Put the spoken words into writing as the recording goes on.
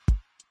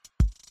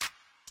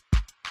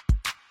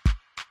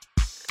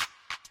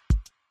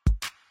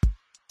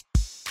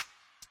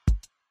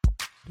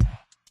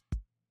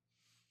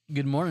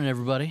Good morning,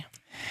 everybody.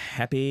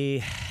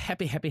 Happy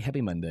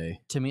Monday.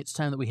 Timmy, it's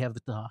time that we have the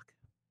talk.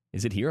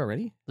 Is it here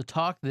already? The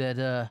talk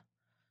that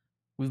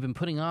we've been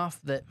putting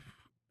off, that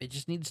it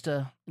just needs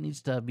to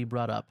be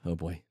brought up. Oh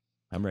boy,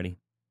 I'm ready.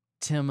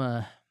 Tim,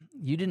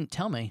 you didn't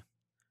tell me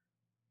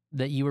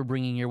that you were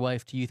bringing your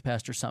wife to Youth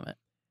Pastor Summit.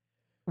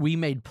 We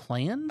made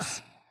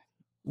plans.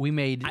 We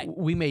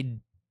made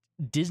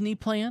Disney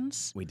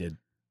plans. We did.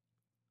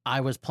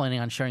 I was planning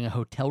on sharing a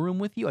hotel room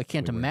with you. I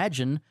can't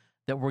imagine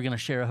that we're going to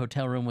share a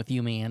hotel room with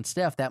you, me, and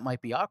Steph. That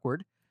might be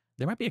awkward.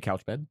 There might be a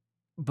couch bed.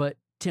 But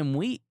Tim,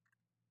 we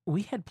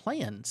had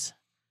plans,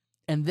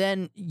 and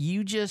then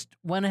you just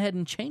went ahead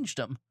and changed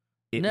them.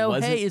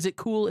 Hey, is it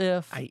cool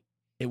if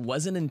It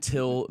wasn't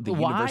until the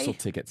Universal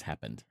tickets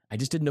happened. I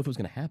just didn't know if it was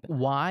going to happen.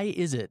 Why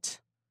is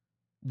it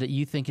that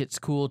you think it's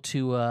cool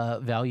to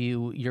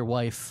value your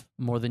wife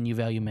more than you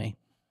value me?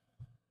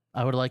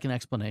 I would like an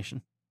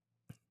explanation.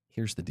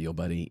 Here's the deal,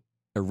 buddy.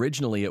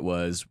 Originally, it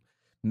was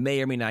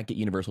may or may not get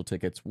Universal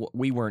tickets.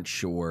 We weren't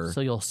sure.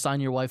 So you'll sign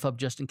your wife up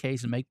just in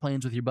case and make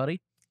plans with your buddy?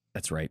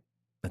 That's right.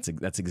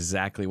 That's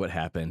exactly what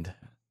happened.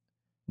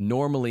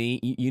 Normally,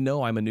 you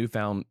know I'm a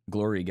newfound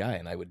glory guy,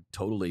 and I would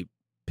totally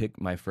pick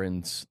my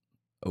friends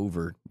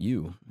over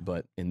you.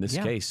 But in this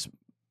case,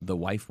 the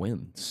wife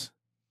wins.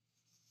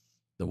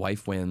 The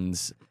wife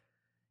wins.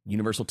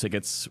 Universal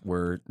tickets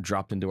were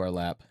dropped into our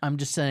lap. I'm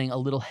just saying a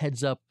little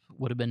heads up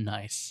would have been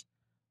nice.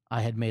 I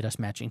had made us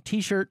matching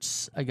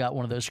T-shirts. I got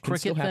one of those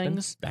cricket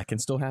things. That can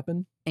still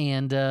happen.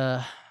 And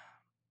I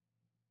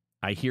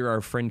hear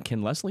our friend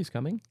Ken Leslie's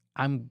coming.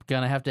 I'm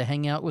going to have to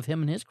hang out with him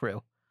and his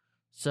crew.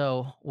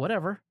 So,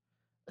 whatever.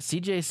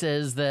 CJ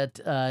says that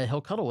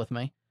he'll cuddle with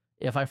me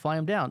if I fly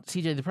him down.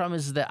 CJ, the problem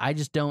is that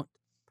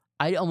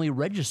I only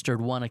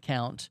registered one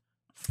account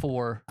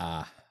for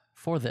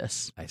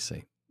this. I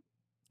see.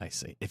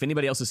 If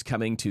anybody else is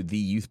coming to the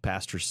Youth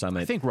Pastor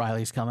Summit, I think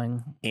Riley's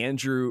coming.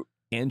 Andrew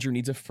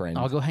needs a friend.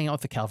 I'll go hang out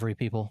with the Calvary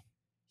people.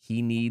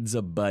 He needs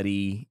a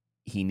buddy.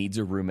 He needs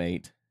a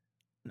roommate.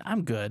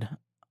 I'm good.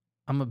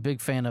 I'm a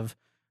big fan of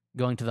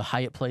going to the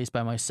Hyatt Place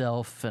by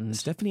myself. And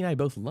Stephanie and I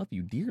both love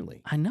you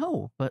dearly. I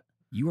know, but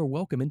you are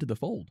welcome into the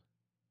fold.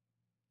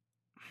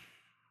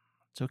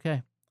 It's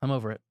okay. I'm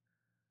over it.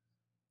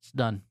 It's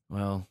done.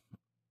 Well,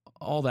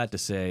 all that to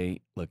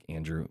say, look,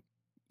 Andrew,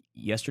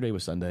 yesterday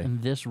was Sunday.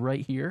 And this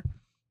right here.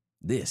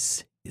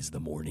 This is the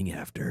morning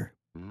after.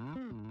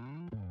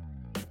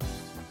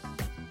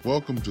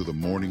 Welcome to the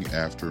Morning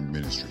After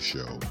Ministry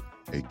Show,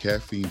 a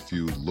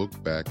caffeine-fueled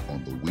look back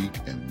on the week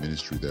and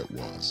ministry that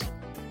was.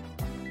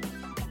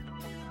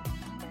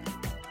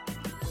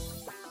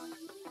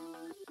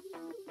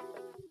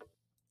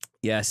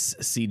 Yes,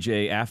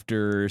 CJ,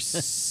 after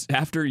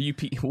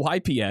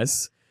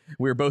YPS,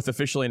 we're both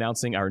officially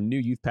announcing our new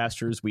youth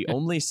pastors. We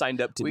only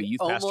signed up to be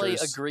youth pastors. We only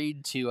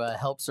agreed to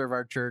help serve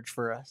our church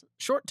for a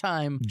short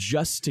time.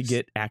 Just to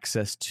get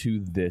access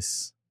to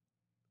this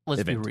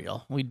Let's event. be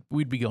real.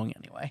 We'd be going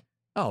anyway.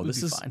 Oh,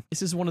 this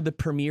is one of the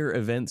premier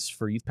events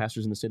for youth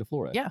pastors in the state of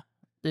Florida. Yeah,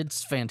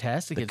 it's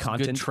fantastic. The it's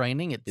content good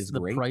training. The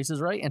great. Price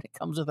is right, and it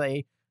comes with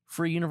a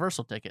free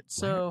Universal ticket.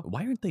 So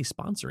why aren't they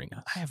sponsoring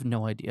us? I have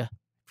no idea.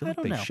 I feel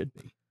like they should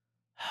be.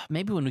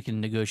 Maybe when we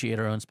can negotiate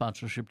our own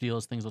sponsorship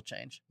deals, things will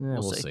change. Yeah,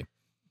 we'll see.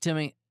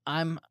 Timmy,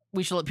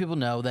 we should let people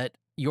know that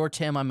you're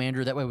Tim, I'm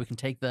Andrew. That way we can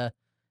take the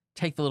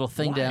little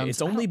thing down.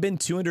 It's only been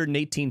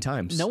 218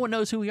 times. No one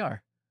knows who we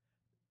are.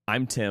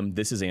 I'm Tim.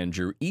 This is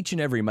Andrew. Each and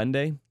every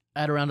Monday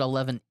at around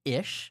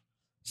 11-ish,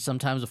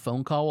 sometimes a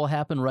phone call will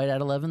happen right at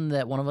 11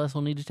 that one of us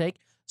will need to take.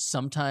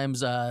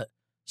 Sometimes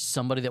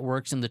somebody that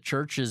works in the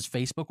church's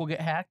Facebook will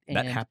get hacked.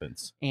 That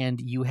happens.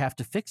 And you have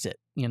to fix it.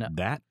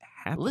 That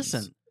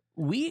happens.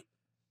 Listen,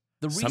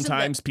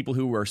 sometimes people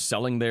who are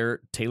selling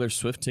their Taylor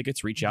Swift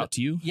tickets reach out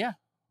to you. Yeah.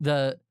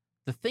 The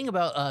thing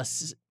about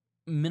us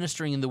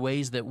ministering in the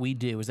ways that we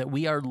do is that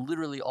we are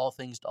literally all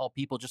things to all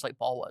people, just like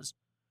Paul was.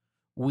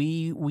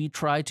 We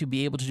try to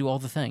be able to do all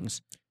the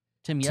things.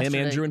 Tim,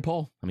 Andrew, and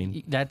Paul. I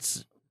mean,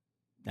 that's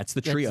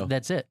the trio.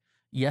 That's it.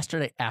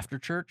 Yesterday after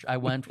church, I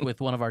went with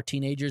one of our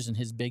teenagers in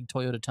his big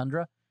Toyota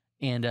Tundra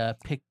and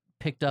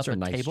picked up Those are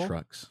nice table.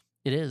 Trucks.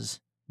 It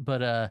is,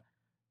 but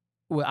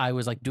I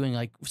was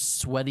doing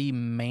sweaty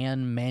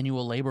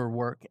manual labor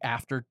work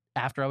after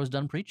I was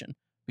done preaching,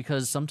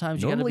 because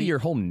sometimes you're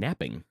home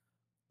napping.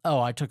 Oh,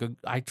 I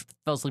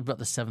fell asleep about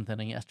the 7th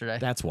inning yesterday.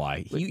 That's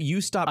why you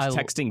stopped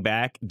texting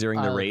back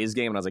during the Rays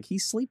game, and I was like,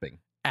 he's sleeping.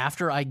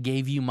 After I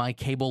gave you my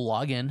cable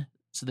login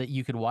so that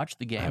you could watch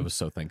the game, I was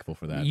so thankful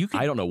for that.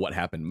 I don't know what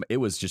happened. It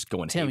was just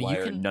going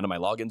haywire. None of my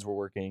logins were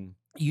working.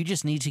 You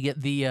just need to get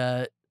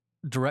the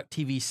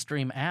DirecTV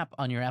Stream app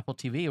on your Apple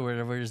TV or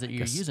whatever it is that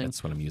you're using.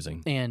 That's what I'm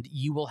using. And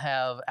you will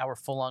have our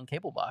full-on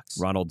cable box.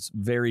 Ronald's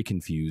very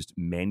confused.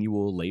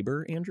 Manual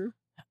labor, Andrew?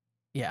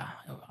 Yeah,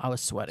 I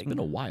was sweating. It's been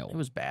a while. It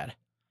was bad.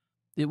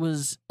 It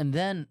was, and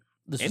then...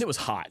 it was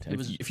hot.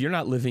 If you're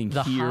not living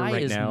here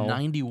right now... The high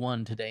is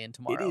 91 today and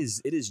tomorrow.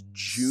 It is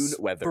June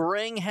weather.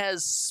 Spring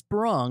has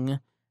sprung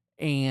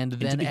and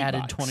then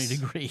added 20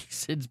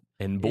 degrees.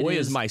 And boy,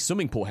 is my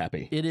swimming pool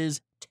happy. It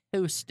is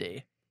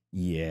toasty.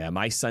 Yeah,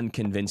 my son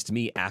convinced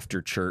me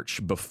after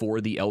church,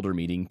 before the elder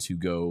meeting, to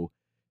go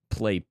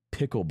play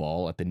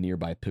pickleball at the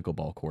nearby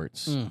pickleball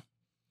courts.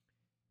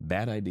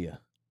 Bad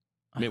idea.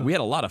 I mean, we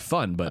had a lot of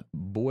fun, but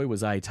boy,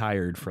 was I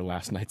tired for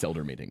last night's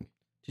elder meeting.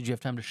 Did you have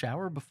time to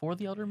shower before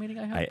the elder meeting?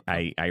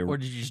 Or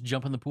did you just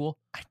jump in the pool?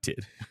 I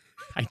did.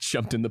 I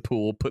jumped in the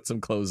pool, put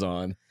some clothes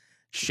on,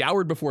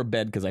 showered before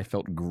bed because I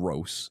felt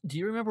gross. Do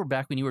you remember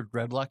back when you were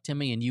dreadlocked,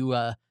 Timmy, and you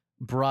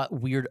brought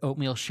weird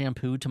oatmeal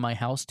shampoo to my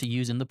house to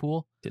use in the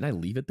pool? Didn't I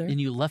leave it there?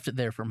 And you left it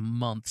there for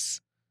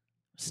months.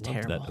 It's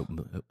Loved terrible.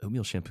 That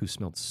oatmeal shampoo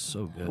smelled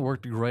so good. It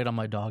worked great on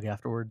my dog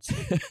afterwards.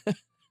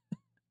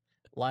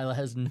 Lila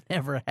has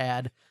never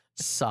had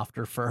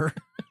softer fur.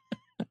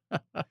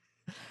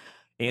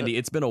 Andy,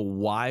 it's been a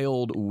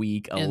wild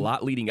week, a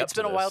lot leading up to this.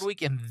 It's been a wild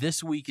week, and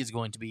this week is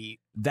going to be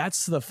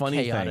That's the funny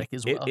chaotic thing.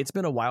 as well. It's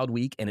been a wild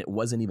week, and it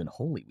wasn't even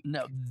Holy Week.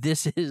 No,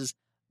 this is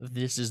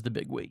the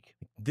big week.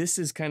 This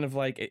is kind of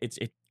like,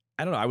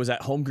 I don't know, I was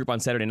at home group on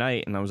Saturday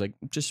night, and I was like,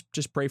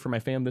 just pray for my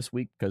fam this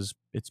week, because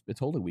it's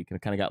Holy Week, and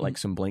it kind of got like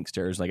some blank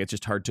stares. Like, it's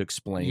just hard to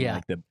explain. Yeah.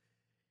 Like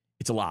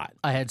it's a lot.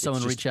 I had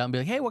someone reach out and be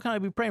like, "Hey, what can I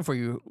be praying for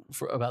you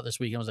about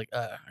this week?" And I was like,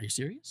 "Are you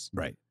serious?"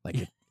 Right. Like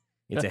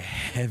it's a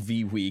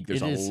heavy week.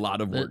 There's a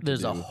lot of work.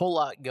 There's a whole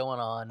lot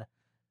going on,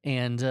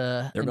 and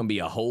there are going to be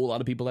a whole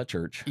lot of people at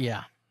church.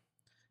 Yeah.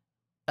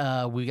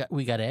 We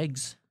got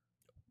eggs.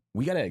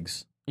 We got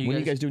eggs. When are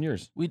you guys doing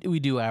yours? We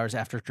do ours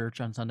after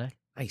church on Sunday.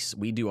 Nice.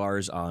 We do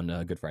ours on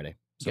Good Friday.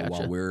 So Gotcha.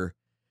 while we're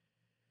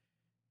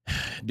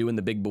doing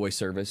the big boy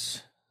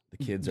service,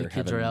 the kids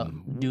are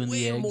out doing way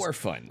the eggs. more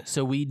fun.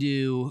 So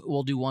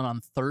we'll do one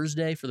on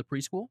Thursday for the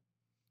preschool,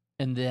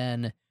 and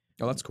then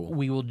that's cool.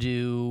 we will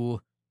do.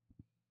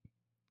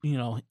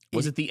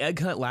 Was it the egg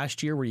hunt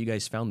last year where you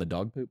guys found the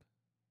dog poop?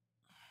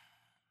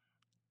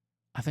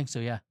 I think so.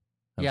 Yeah.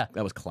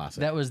 That was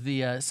classic. That was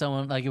the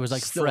someone like it was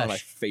like still fresh. one of my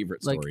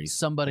favorite Like stories.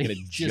 somebody it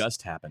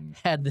just happened.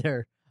 Had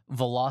their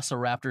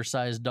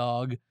Velociraptor-sized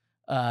dog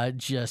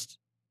just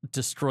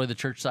destroy the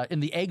church side,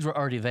 and the eggs were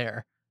already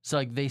there. So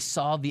like they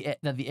saw that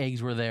the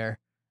eggs were there.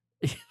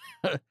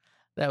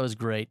 That was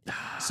great.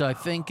 So I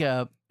think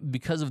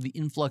because of the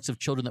influx of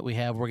children that we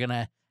have, we're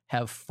gonna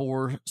have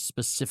 4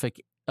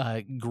 specific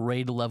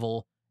grade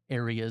level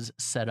areas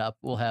set up.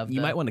 We'll have.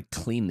 You might want to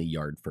clean the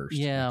yard first.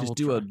 Yeah, just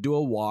we'll do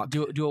a walk.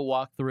 Do a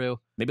walkthrough.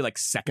 Maybe like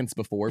seconds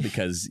before,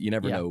 because you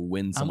never Yeah. know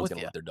when someone's with going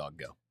to ya. let their dog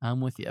go.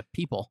 I'm with you.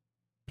 People,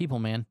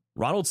 man.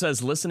 Ronald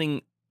says,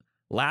 listening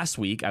last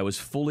week, I was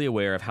fully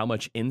aware of how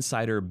much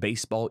insider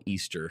baseball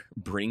Easter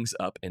brings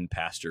up in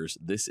pastors.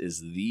 This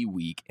is the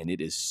week, and it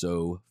is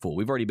so full.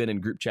 We've already been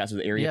in group chats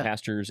with area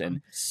pastors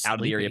and out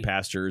of the area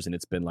pastors, and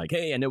it's been like,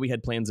 hey, I know we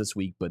had plans this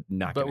week, but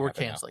we're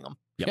canceling them.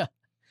 Yep. Yeah.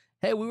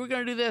 Hey, we were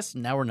going to do this.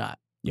 Now we're not.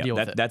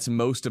 Yeah, that's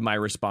most of my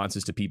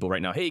responses to people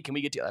right now. Hey, can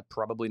we get to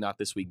probably not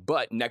this week,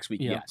 but next week,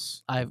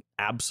 yes.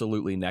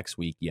 Absolutely next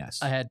week, yes.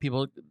 I had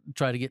people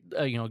try to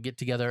get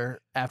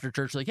together after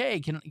church. Like,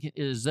 hey,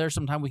 is there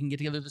some time we can get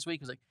together this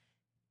week? I was like,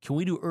 can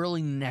we do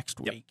early next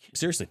week?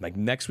 Seriously, like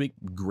next week,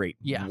 great.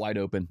 Yeah, wide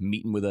open.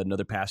 Meeting with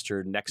another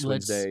pastor next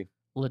Wednesday.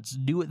 Let's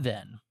do it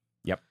then.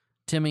 Yep.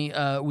 Timmy,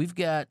 we've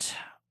got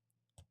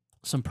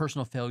some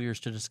personal failures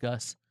to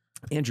discuss.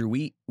 Andrew,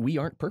 we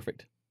aren't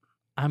perfect.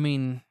 I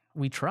mean,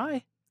 we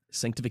try.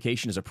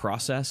 Sanctification is a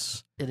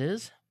process. It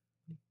is.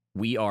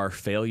 We are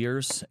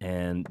failures,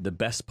 and the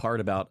best part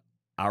about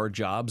our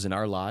jobs and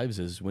our lives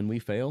is when we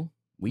fail,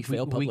 we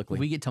fail publicly.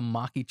 We get to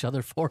mock each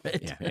other for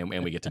it. Yeah,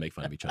 and we get to make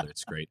fun of each other.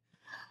 It's great.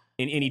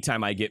 And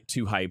anytime I get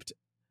too hyped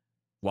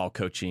while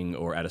coaching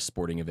or at a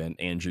sporting event,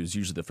 Andrew's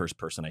usually the first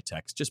person I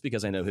text, just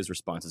because I know his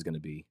response is going to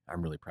be,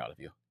 I'm really proud of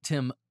you.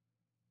 Tim,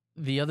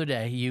 the other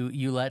day,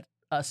 you let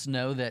us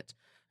know that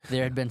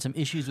there had been some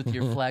issues with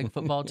your flag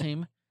football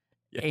team,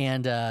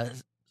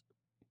 and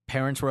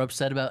parents were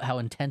upset about how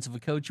intense of a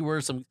coach you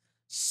were.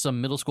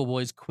 Some middle school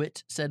boys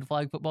quit said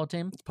flag football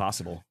team. It's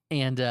possible.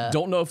 And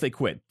don't know if they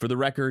quit. For the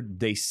record,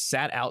 they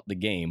sat out the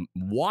game,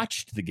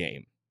 watched the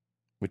game,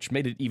 which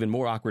made it even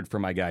more awkward for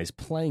my guys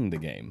playing the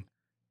game.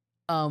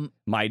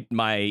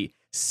 My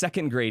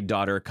second grade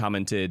daughter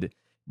commented,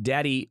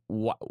 Daddy,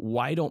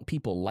 why don't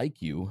people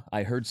like you?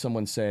 I heard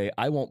someone say,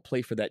 I won't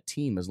play for that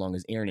team as long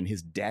as Aaron and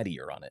his daddy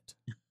are on it.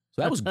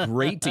 So that was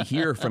great to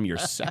hear from your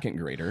second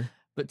grader.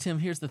 But Tim,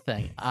 here's the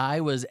thing. I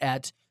was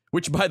at...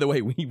 Which, by the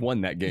way, we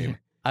won that game.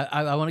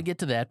 I want to get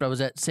to that, but I was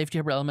at Safety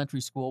Harbor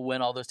Elementary School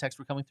when all those texts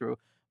were coming through.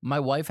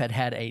 My wife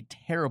had a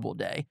terrible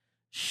day.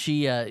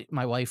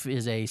 My wife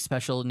is a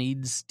special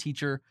needs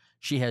teacher.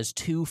 She has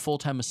 2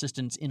 full-time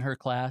assistants in her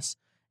class,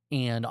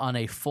 and on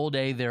a full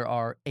day, there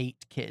are 8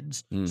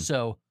 kids.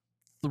 So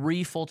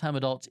 3 full-time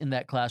adults in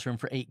that classroom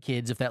for 8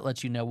 kids, if that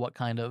lets you know what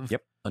kind of...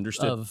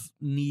 Understood. Of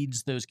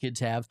needs those kids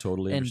have.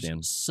 Totally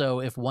understand. So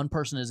if one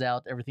person is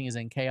out, everything is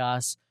in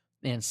chaos.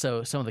 And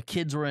so some of the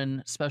kids were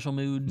in special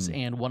moods,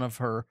 and one of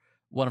her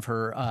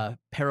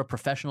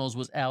paraprofessionals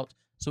was out.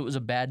 So it was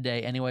a bad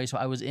day anyway. So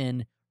I was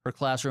in her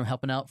classroom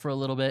helping out for a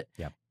little bit.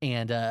 Yep.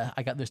 And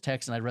I got those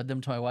texts and I read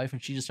them to my wife,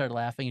 and she just started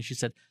laughing, and she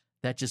said,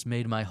 that just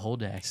made my whole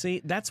day.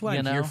 See, that's what You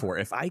I'm here know? for.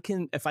 If I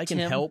can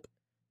Tim- help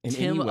in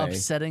Tim any way.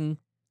 upsetting.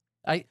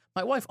 My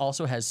wife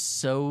also has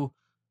so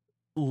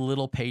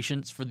little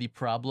patience for the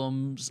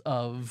problems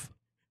of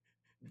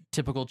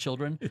typical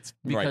children It's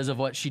because of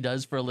what she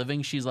does for a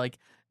living. She's like,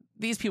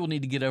 these people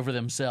need to get over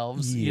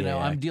themselves. You know,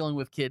 Yeah. I'm dealing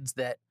with kids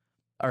that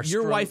are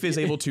Your wife is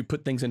able to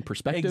put things in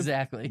perspective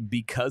exactly.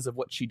 because of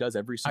what she does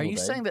every Are single you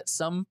day. saying that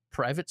some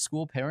private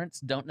school parents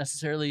don't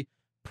necessarily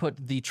put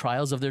the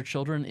trials of their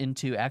children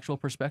into actual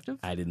perspective?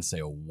 I didn't say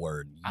a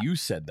word. You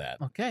said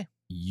that. Okay.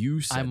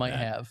 You said I might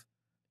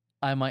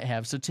that.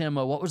 have. So, Tim,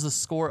 what was the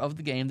score of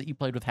the game that you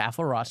played with half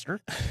a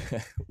roster?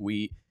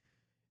 we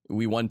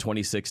won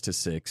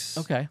 26-6.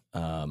 Okay.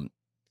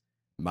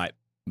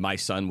 My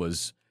son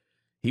was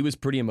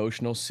pretty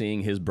emotional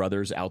seeing his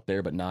brothers out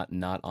there, but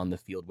not on the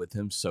field with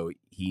him. So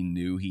he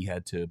knew he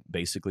had to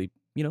basically,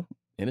 in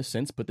a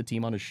sense, put the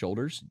team on his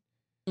shoulders.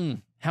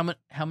 How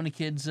many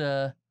kids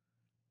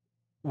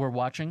were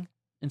watching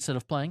instead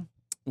of playing?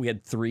 We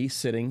had 3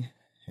 sitting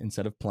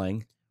instead of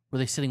playing. Were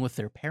they sitting with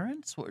their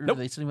parents? What were Nope.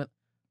 they sitting with?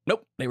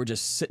 Nope, they were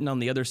just sitting on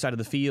the other side of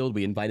the field.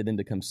 We invited them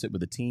to come sit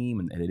with the team,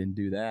 and they didn't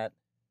do that.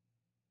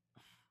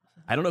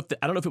 I don't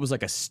know if it was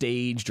like a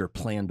staged or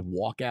planned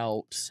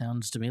walkout.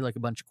 Sounds to me like a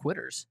bunch of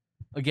quitters.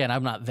 Again,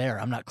 I'm not there.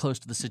 I'm not close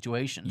to the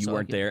situation. You so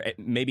weren't there.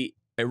 Maybe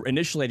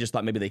initially I just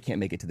thought maybe they can't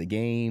make it to the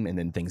game, and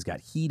then things got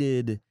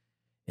heated,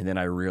 and then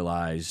I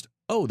realized,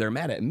 oh, they're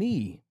mad at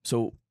me.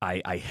 So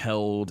I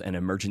held an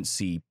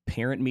emergency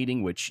parent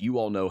meeting, which you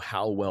all know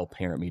how well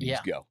parent meetings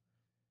go.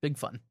 Big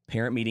fun.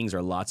 Parent meetings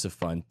are lots of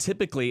fun.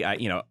 Typically,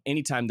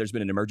 anytime there's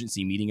been an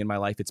emergency meeting in my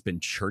life, it's been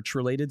church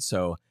related.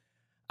 So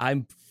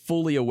I'm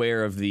fully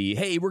aware of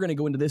hey, we're going to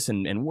go into this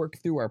and work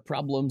through our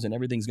problems and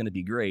everything's going to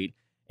be great.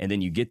 And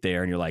then you get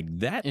there and you're like,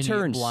 that And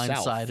turned you get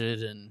south.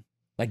 blindsided and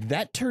Like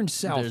that turned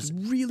south There's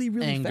really,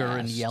 really anger fast.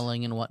 and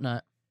yelling and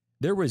whatnot.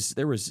 There was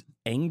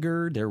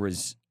anger. There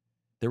was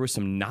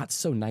some not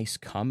so nice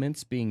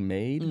comments being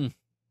made. Mm.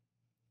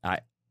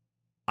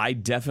 I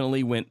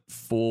definitely went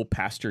full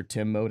Pastor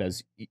Tim mode,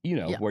 as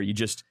Yeah. where you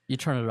just You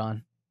turn it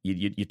on.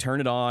 you turn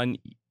it on.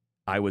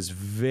 I was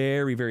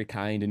very, very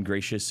kind and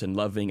gracious and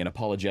loving and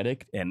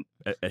apologetic and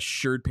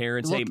assured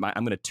parents, Look, hey,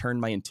 I'm going to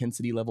turn my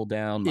intensity level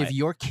down. If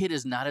your kid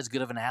is not as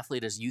good of an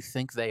athlete as you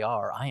think they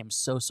are, I am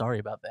so sorry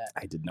about that.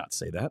 I did not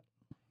say that.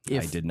 I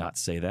If, did not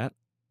say that.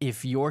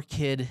 if your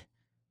kid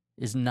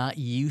is not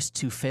used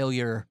to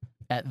failure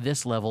at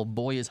this level,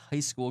 boy, is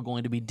high school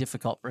going to be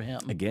difficult for him.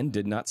 Again,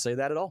 did not say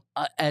that at all.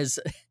 As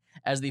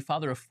the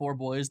father of 4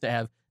 boys that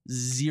have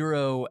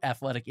zero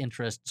athletic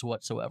interests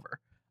whatsoever,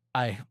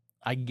 I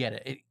get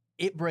it.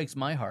 It breaks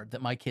my heart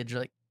that my kids are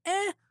like,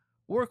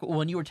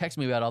 when you were texting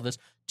me about all this,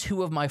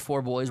 2 of my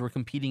 4 boys were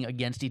competing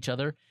against each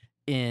other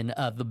in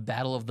the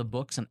battle of the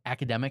books and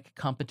academic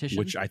competition.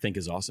 Which I think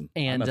is awesome.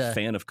 And, I'm a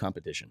fan of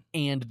competition.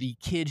 And the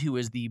kid who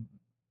is the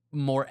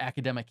more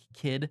academic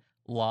kid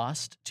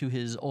lost to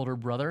his older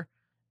brother.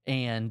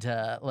 And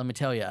let me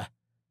tell you,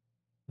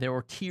 there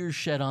were tears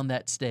shed on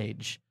that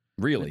stage.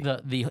 Really?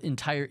 The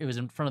entire, it was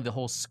in front of the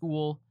whole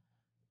school.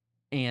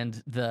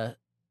 And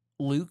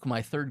Luke,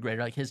 my 3rd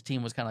grader, like his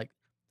team was kind of like,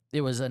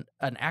 it was an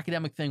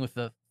academic thing with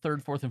the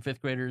 3rd, 4th, and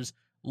 5th graders.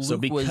 So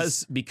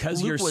because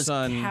your Luke was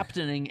son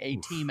captaining a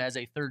team as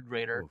a 3rd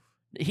grader.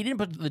 He didn't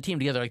put the team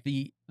together. Like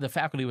the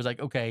faculty was like,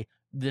 okay,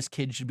 this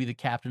kid should be the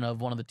captain of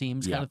one of the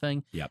teams, kind of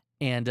thing. Yep.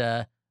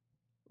 And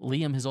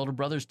Liam, his older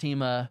brother's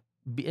team, and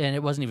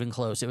it wasn't even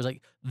close. It was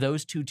like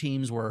those 2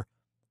 teams were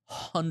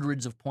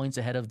hundreds of points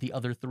ahead of the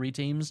other 3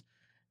 teams,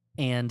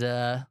 and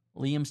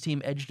Liam's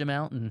team edged him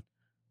out, and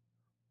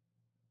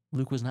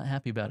Luke was not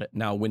happy about it.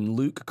 Now, when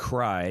Luke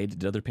cried,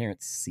 did other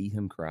parents see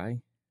him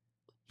cry?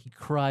 He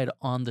cried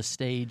on the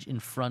stage in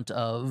front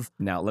of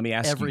Now, let me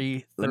ask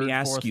every let me 3rd,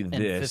 ask 4th, you and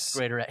this 5th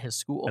grader at his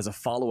school. as a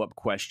follow-up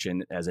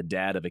question, as a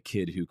dad of a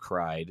kid who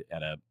cried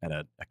at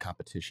a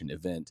competition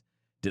event,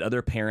 did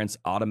other parents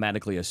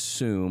automatically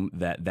assume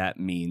that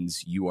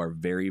means you are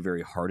very,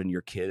 very hard on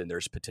your kid and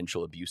there's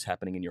potential abuse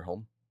happening in your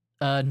home?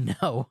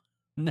 No.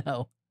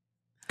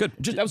 Good.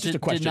 That was just a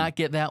question. Did not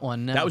get that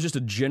one. No. That was just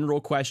a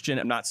general question.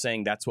 I'm not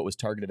saying that's what was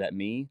targeted at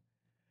me.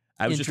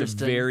 I was just a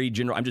Interesting. very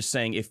general. I'm just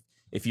saying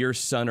if your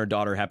son or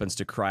daughter happens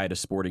to cry at a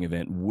sporting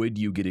event, would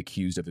you get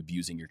accused of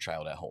abusing your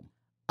child at home?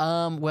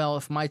 Well,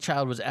 if my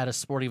child was at a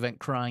sporting event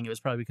crying, it was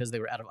probably because they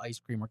were out of ice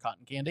cream or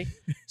cotton candy.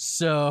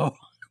 So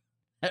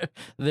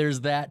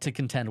there's that to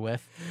contend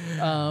with.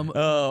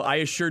 I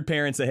assured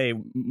parents that, hey,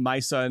 my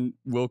son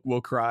will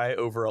cry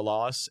over a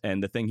loss,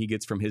 and the thing he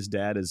gets from his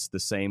dad is the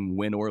same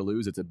win or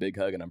lose. It's a big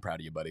hug, and I'm proud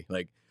of you, buddy.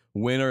 Like,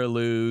 win or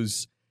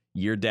lose,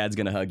 your dad's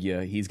gonna hug you.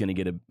 He's gonna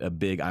get a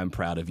big I'm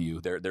proud of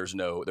you. There's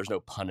no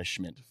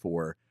punishment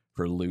for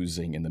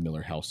losing in the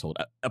Miller household,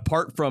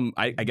 apart from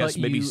I guess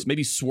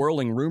maybe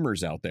swirling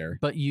rumors out there.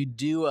 But you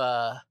do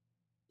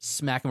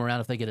smack them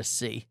around if they get a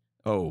C.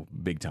 Oh,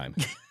 big time.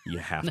 You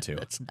have to.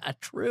 That's not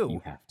true.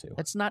 You have to.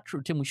 That's not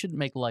true, Tim. We shouldn't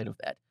make light of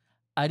that.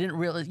 I didn't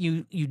realize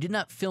you did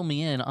not fill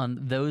me in on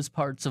those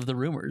parts of the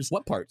rumors.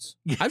 What parts?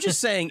 I was just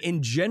saying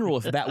in general,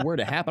 if that were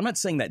to happen. I'm not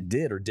saying that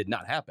did or did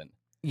not happen.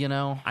 You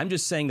know, I'm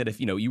just saying that if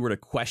you were to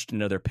question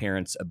another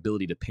parent's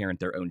ability to parent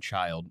their own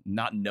child,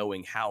 not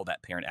knowing how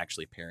that parent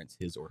actually parents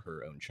his or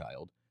her own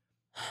child,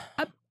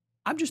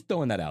 I'm just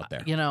throwing that out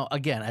there. you know,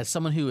 again, as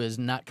someone who is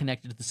not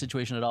connected to the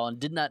situation at all and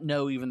did not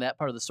know even that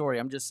part of the story,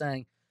 I'm just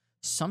saying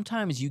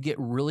sometimes you get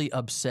really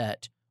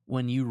upset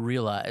when you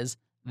realize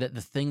that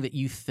the thing that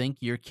you think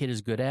your kid is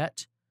good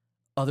at,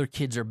 other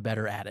kids are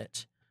better at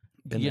it.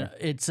 Been You there. know,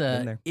 it's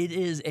Been there. it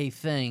is a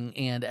thing,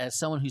 and as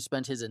someone who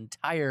spent his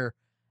entire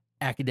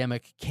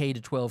academic K to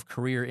 12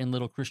 career in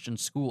little Christian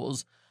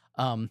schools,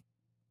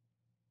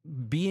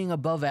 being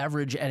above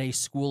average at a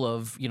school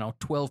of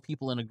 12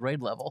 people in a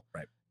grade level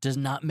Right. does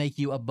not make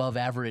you above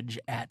average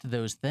at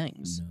those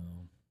things. No.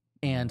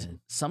 And No.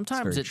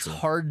 sometimes very it's true.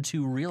 hard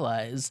to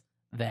realize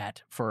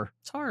that for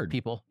It's hard.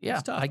 people. Yeah,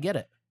 tough. I get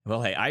it.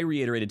 Well, hey, I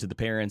reiterated to the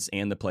parents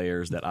and the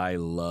players that I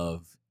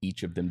love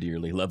each of them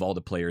dearly, love all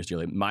the players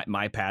dearly.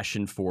 My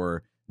passion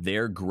for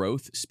their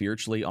growth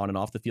spiritually on and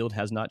off the field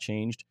has not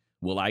changed.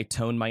 Will I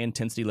tone my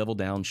intensity level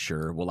down?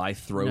 Sure. Will I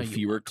throw No, you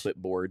fewer won't.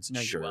 clipbours? No,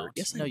 you Sure. won't.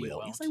 Yes, No, I you will.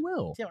 won't. Yes, I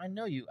will. Yeah, I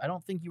know you. I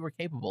don't think you were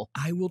capable.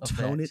 I will of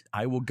tone that. it.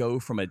 I will go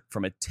from a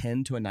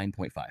 10 to a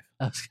 9.5.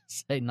 I was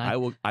going to say I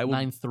will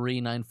 9.3,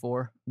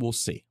 9.4. we'll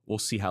see. We'll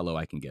see how low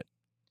I can get.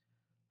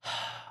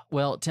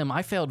 Well, Tim,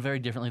 I failed very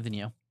differently than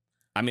you.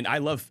 I mean,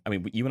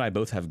 you and I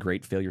both have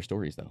great failure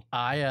stories though.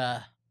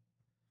 I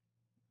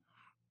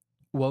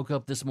woke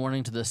up this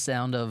morning to the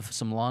sound of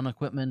some lawn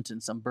equipment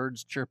and some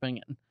birds chirping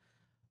and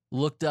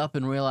looked up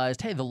and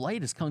realized, hey, the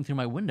light is coming through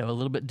my window a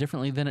little bit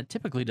differently than it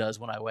typically does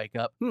when I wake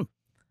up. Rolled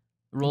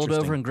over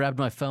Interesting. and grabbed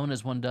my phone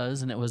as one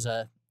does, and it was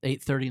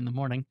 8:30 in the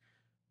morning.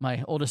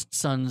 My oldest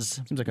son's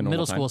Seems like a normal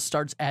middle time. school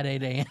starts at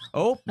 8 a.m.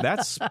 Oh,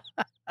 that's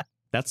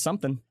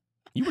something.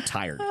 You were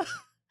tired.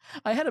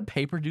 I had a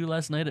paper due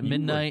last night at You were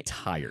midnight.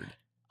 tired.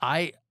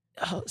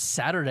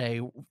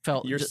 Saturday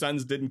felt Your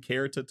sons didn't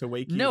care to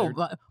wake you. no.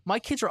 Or- My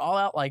kids are all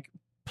out like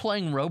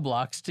playing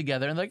Roblox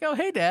together, and they're like, "Oh,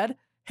 hey, Dad.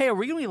 Hey, are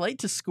we gonna be late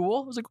to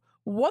school?" I was like,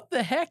 "What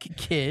the heck,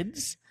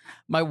 kids?"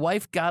 My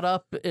wife got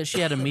up. She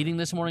had a meeting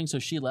this morning, so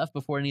she left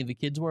before any of the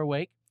kids were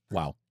awake,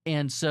 Wow.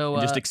 and so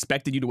And just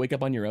expected you to wake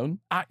up on your own?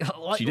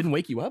 She didn't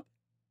wake you up?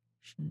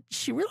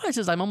 She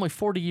realizes I'm only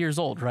 40 years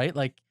old, right?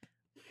 Like,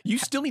 You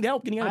still need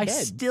help getting out of I bed.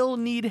 still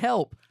need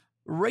help.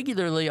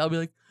 Regularly, I'll be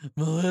like,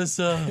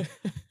 Melissa,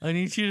 I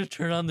need you to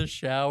turn on the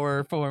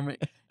shower for me.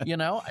 I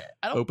don't.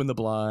 Open the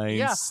blinds.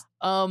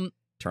 Yeah.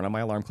 Turn on my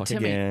alarm clock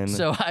Timmy, again.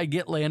 so I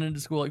get Landon to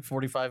school like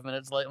 45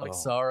 minutes late. I'm like, Oh,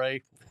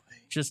 sorry.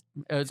 Just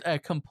it was a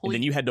and complete.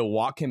 then you had to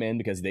walk him in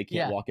because they can't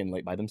Yeah. walk in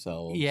late by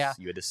themselves. Yeah.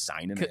 You had to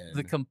sign him c- in.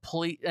 the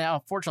complete. Now,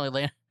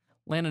 unfortunately,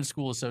 Landon's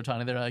school is so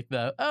tiny. They're like,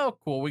 oh,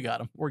 cool, we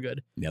got him. We're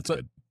good. Yeah, that's but-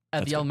 good. At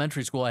That's the good.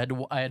 elementary school, I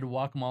had to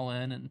walk them all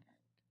in and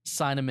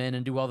sign them in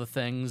and do all the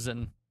things,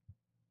 and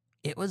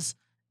it was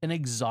an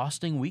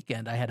exhausting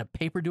weekend. I had a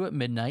paper due at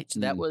midnight, so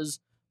that was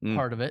Mm.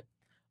 part of it.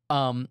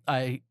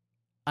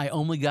 I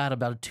only got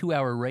about a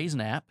 2-hour raise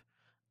nap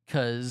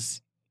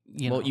because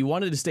Well, you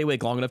wanted to stay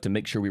awake long enough to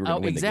make sure we were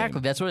going to win exactly. the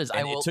game. That's what it is.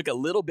 And it took a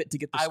little bit to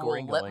get the I will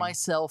scoring let going.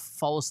 myself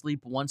fall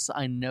asleep once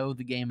I know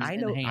the game is I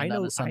in know, hand I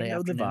know, on a Sunday I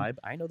know the afternoon. vibe.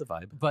 I know the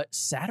vibe. But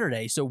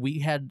Saturday, so we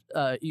had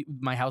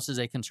my house is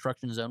a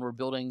construction zone. We're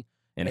building.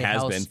 And a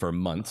has house- been for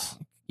months.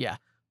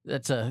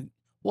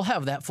 We'll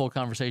have that full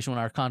conversation when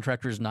our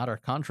contractor is not our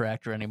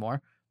contractor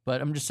anymore.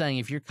 But I'm just saying,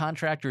 if your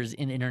contractor is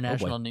in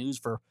international news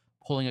for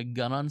pulling a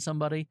gun on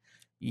somebody,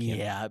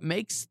 yeah, it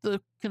makes the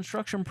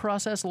construction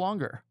process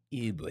longer.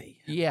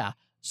 Yeah.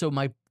 So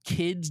my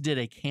kids did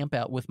a camp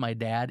out with my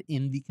dad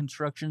in the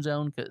construction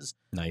zone because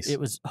Nice. it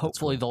was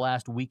hopefully cool. the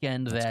last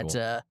weekend That's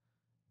that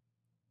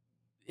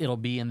it'll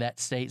be in that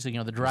state. So, the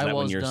Was that drywall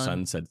when is your done.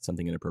 son said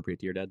something inappropriate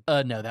to your dad?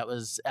 No, that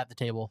was at the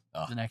table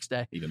Oh. the next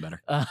day. Even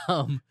better.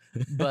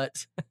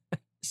 But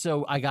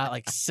so I got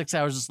like 6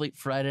 hours of sleep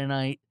Friday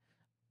night.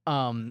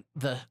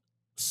 The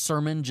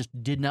sermon just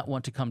did not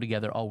want to come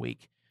together all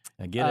week.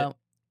 I get it.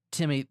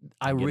 Timmy,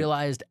 I get it.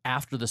 realized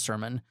after the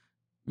sermon,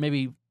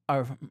 maybe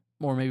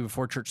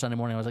before church Sunday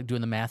morning, I was like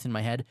doing the math in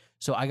my head.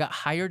 So I got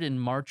hired in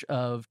March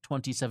of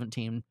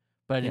 2017,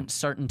 but I Yeah. didn't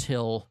start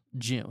until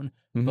June.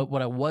 Mhm. But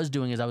what I was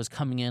doing is I was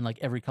coming in like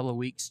every couple of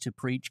weeks to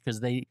preach because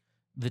the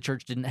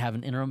church didn't have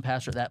an interim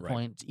pastor at that Right.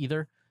 point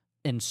either.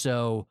 And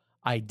so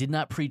I did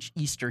not preach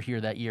Easter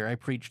here that year. I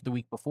preached the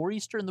week before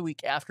Easter and the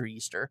week after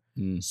Easter.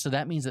 Mm. So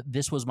that means that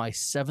this was my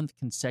 7th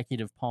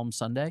consecutive Palm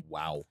Sunday.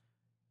 Wow.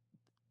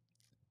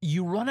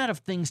 You run out of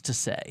things to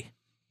say.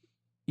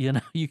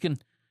 You can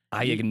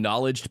I You-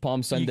 acknowledged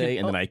Palm Sunday,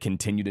 and then oh, I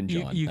continued in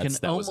John. you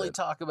That was only it.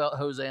 talk about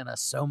Hosanna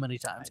so many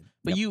times.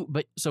 But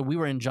Yep. so we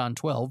were in John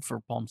 12 for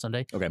Palm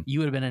Sunday. Okay. You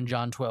would have been in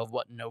John 12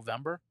 in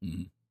November?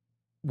 Mhm.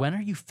 When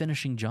are you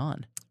finishing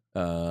John?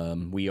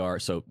 We are.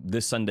 So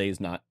this Sunday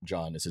is not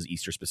John. This is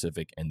Easter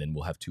specific, and then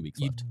we'll have 2 weeks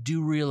You left.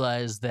 do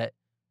realize that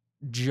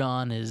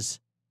John is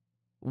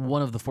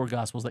one of the 4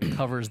 gospels that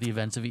covers the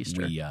events of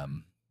Easter. We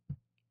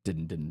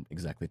didn't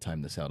exactly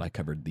time this out. I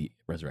covered the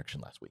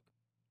resurrection last week,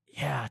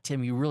 Yeah,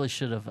 Tim, you really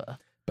should have.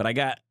 but But I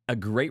got a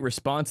great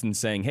response in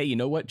saying, hey, you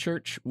know what,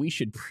 church? We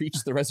should preach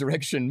the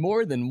resurrection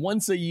more than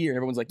once a year.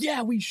 Everyone's like,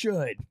 yeah, we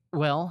should.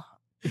 Well,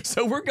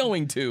 So we're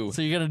going to.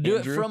 so you're going to do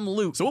Andrew. it from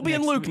Luke. So we'll be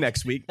in next Luke week.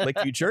 next week,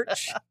 Lakeview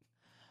Church.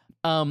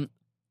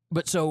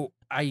 But so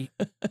I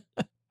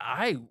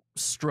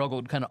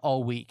struggled kind of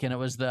all week, and it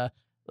was the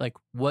like,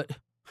 what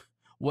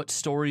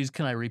stories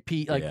can I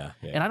repeat? Like, yeah.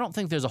 and I don't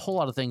think there's a whole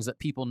lot of things that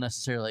people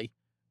necessarily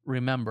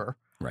remember.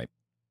 Right.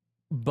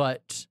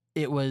 But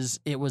it was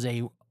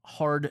a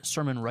hard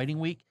sermon writing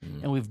week,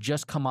 Mm. and we've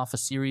just come off a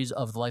series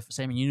of the life of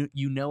Sam. And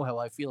you know how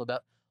I feel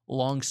about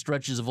long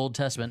stretches of Old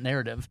Testament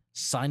narrative.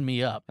 Sign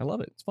me up. I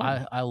love it. It's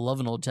fun. I love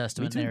an Old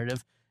Testament too.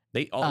 narrative.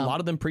 A lot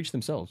of them preach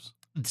themselves.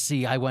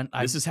 See,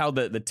 This is how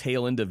the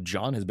tail end of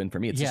John has been for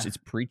me. It's just, it's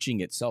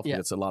preaching itself. Yeah.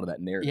 It's a lot of that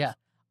narrative. Yeah,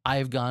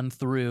 I've gone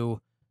through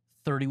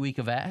 30 weeks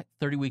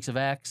of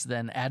Acts,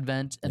 then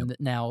Advent, and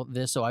now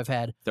this. So I've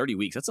had 30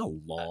 weeks. That's a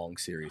long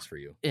series for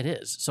you. it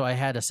is. So I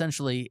had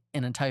essentially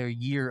an entire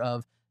year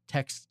of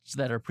texts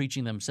that are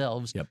preaching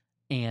themselves. Yep.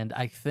 And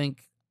I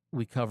think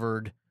we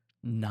covered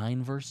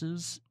 9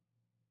 verses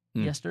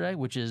yesterday,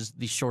 which is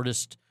the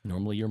shortest.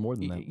 Normally you're more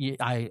than that.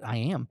 I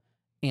am.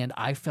 And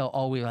I felt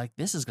all week like,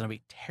 this is going to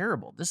be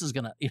terrible. This is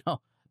going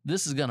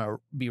to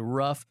be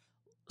rough.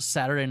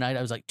 Saturday night,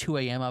 I was like 2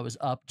 a.m. I was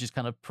up just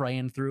kind of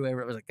praying through it.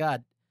 I was like,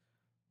 God,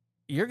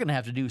 you're going to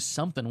have to do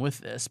something with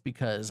this,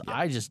 because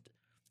I just,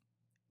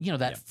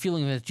 that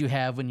feeling that you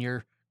have when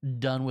you're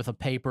done with a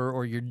paper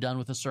or you're done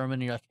with a sermon,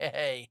 and you're like,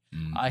 hey,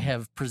 I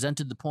have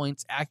presented the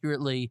points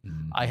accurately.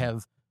 I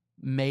have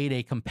made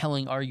a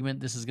compelling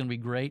argument. This is going to be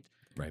great.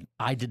 Right.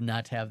 I did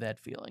not have that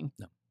feeling.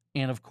 No.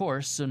 And of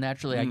course, so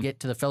naturally I get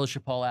to the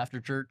fellowship hall after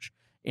church,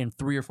 and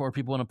 3 or 4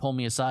 people want to pull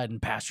me aside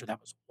and, Pastor, that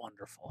was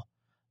wonderful.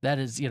 That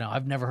is,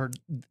 I've never heard.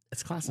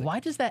 It's classic. Why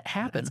does that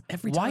happen? That's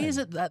every Why time. is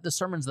it that the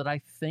sermons that I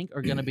think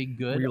are going to be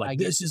good, Where you're like, I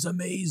get this is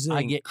amazing.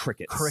 I get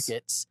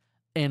crickets.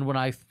 And when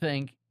I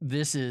think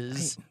this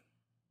is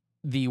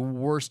the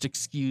worst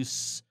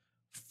excuse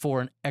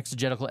for an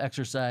exegetical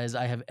exercise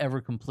I have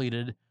ever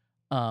completed.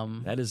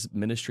 That is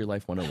Ministry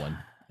Life 101.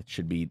 It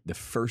should be the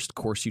first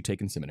course you take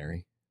in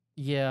seminary.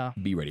 Yeah.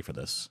 Be ready for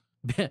this.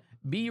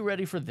 Be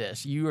ready for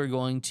this. You are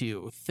going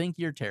to think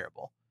you're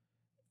terrible,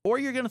 or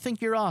you're going to think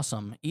you're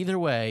awesome. Either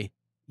way,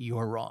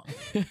 you're wrong.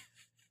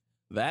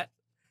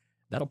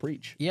 That'll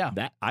preach. Yeah.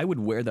 That I would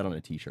wear that on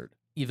a t-shirt.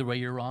 Either way,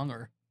 you're wrong,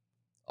 or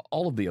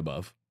All of the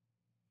above.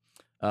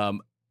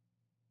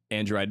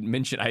 Andrew, I'd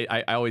mentioned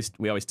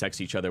we always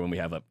text each other when we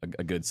have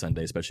a good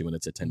Sunday, especially when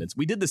it's attendance.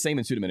 We did the same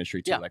in student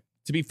ministry too. Yeah. Like,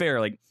 to be fair,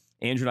 like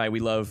Andrew and I, we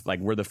love, like,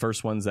 we're the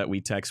first ones that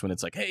we text when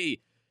it's like, hey,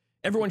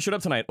 everyone showed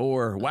up tonight,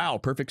 or wow,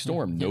 perfect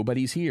storm,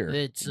 nobody's here.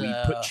 We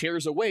put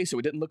chairs away so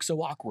it didn't look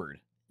so awkward.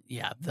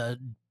 Yeah, the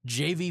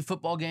JV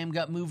football game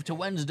got moved to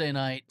Wednesday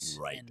night.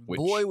 Right. And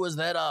boy, was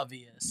that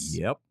obvious.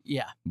 Yep.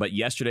 Yeah. But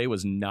yesterday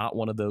was not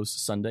one of those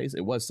Sundays.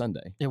 It was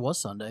Sunday. It was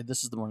Sunday.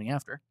 This is the morning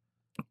after.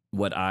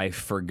 What I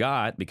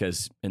forgot,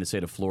 because in the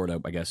state of Florida,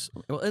 I guess,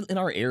 well, in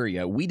our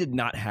area, we did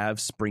not have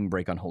spring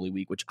break on Holy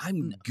Week, which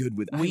I'm good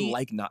with. I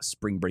like not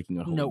spring breaking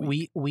on Holy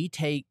Week. We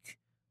take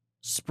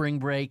spring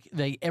break.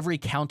 Every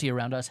county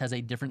around us has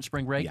a different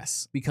spring break.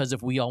 Yes. Because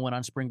if we all went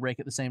on spring break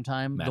at the same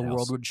time, the Madhouse.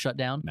 world would shut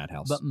down.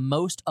 Madhouse. But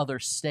most other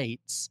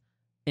states,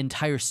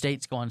 entire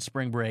states go on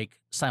spring break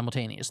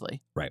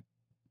simultaneously. Right.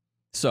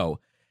 So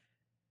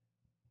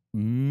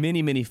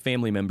many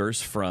family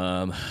members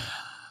from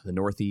the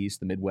Northeast,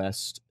 the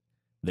Midwest,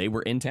 they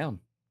were in town.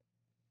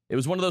 It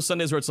was one of those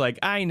Sundays where it's like,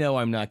 I know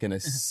I'm not going to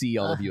see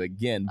all of you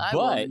again, I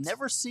but will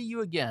never see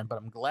you again, but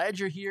I'm glad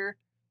you're here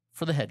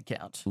for the head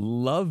count.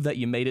 love that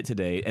you made it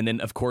today. And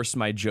then, of course,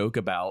 my joke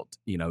about,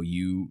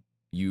 you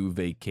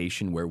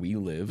vacation where we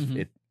live,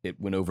 Mhm. it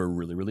went over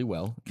really, really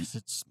well. Because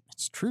it's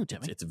true,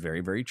 Timmy. It's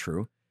very, very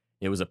true.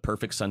 It was a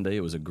perfect Sunday.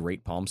 It was a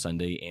great Palm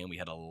Sunday, and we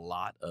had a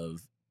lot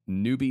of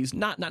newbies,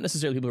 not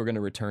necessarily people who were going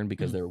to return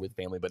because they were with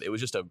family, but it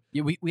was just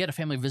Yeah, we had a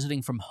family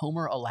visiting from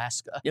Homer,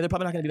 Alaska. they're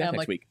probably not going to be And back I'm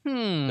next like,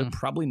 week. They're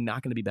probably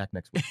not going to be back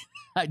next week.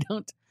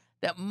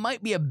 That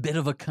might be a bit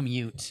of a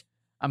commute.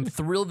 I'm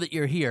thrilled that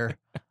you're here.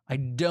 I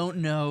don't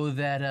know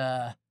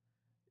that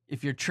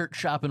if you're church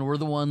shopping, we're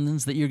the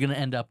ones that you're going to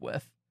end up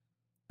with.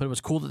 But it was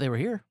cool that they were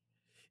here.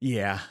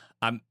 Yeah,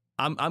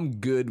 I'm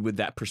good with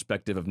that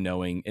perspective of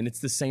knowing, and it's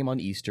the same on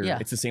Easter. Yeah,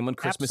 It's the same on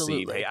Christmas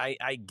absolutely. Eve. Hey,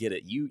 I get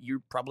it.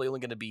 You're probably only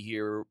going to be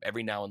here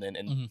every now and then,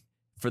 and Mhm.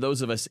 for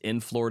those of us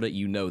in Florida,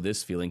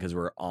 this feeling because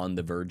we're on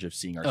the verge of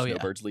seeing our Oh, yeah.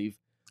 snowbirds leave.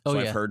 Oh, So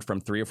yeah. I've heard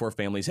from 3 or 4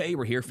 families, hey,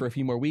 we're here for a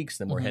few more weeks,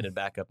 then we're Mhm. headed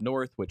back up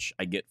north, which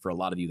I get for a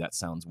lot of you that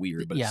sounds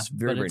weird, but it's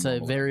very, but very it's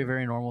normal. a very,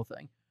 very normal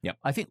thing. Yep.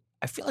 I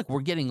feel like we're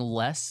getting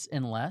less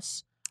and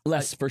less.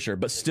 Less for sure,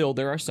 but still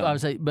there are some. I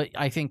would say, but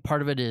I think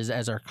part of it is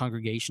as our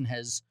congregation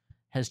has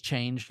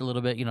changed a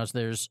little bit. So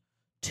there's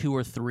 2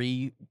 or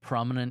 3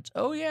 prominent.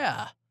 Oh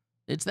yeah,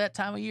 it's that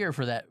time of year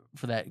for that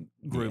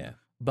group, Yeah.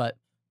 but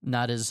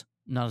not as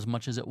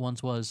much as it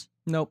once was.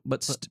 Nope,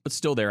 but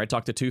still there. I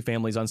talked to 2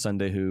 families on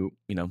Sunday who,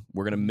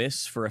 we're going to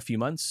miss for a few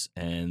months,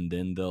 and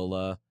then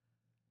they'll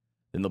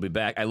Then they'll be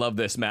back. I love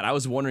this, Matt. I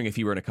was wondering if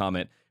you were in a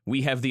comment.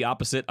 We have the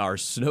opposite. Our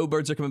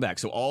snowbirds are coming back.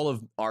 So all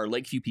of our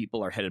Lakeview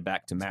people are headed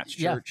back to Matt's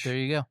church. Yeah, there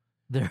you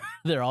go.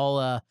 They're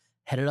all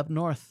headed up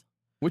north.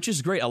 Which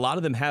is great. A lot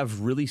of them have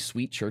really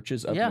sweet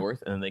churches up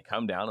north, and then they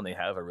come down and they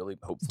have a really,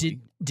 hopefully,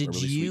 did a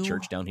really sweet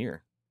church down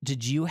here.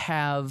 Did you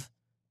have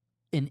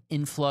an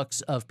influx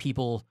of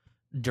people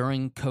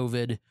during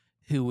COVID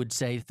who would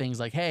say things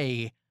like,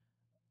 hey,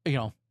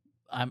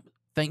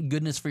 thank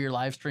goodness for your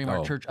live stream.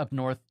 Our church up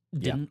north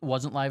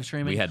wasn't live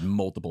streaming. We had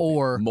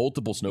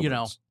multiple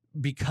snowbirds.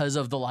 Because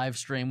of the live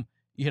stream,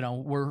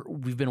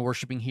 we've been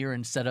worshiping here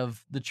instead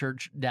of the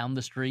church down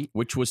the street.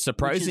 Which was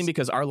surprising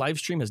because our live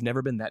stream has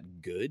never been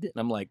that good. And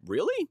I'm like,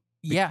 really?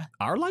 Yeah.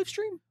 Our live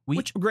stream?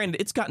 Which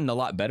granted, it's gotten a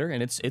lot better,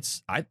 and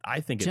I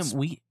think Tim,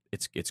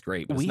 it's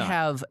great. But it's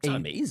not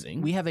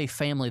amazing. We have a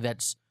family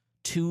that's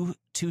two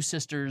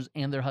sisters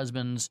and their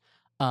husbands,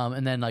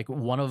 and then like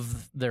one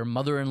of their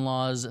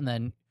mother-in-laws, and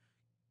then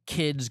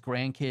kids,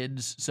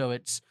 grandkids. So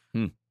it's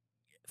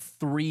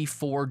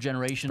 3-4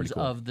 generations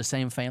cool. of the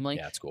same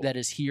family that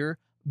is here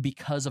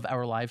because of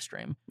our live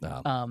stream.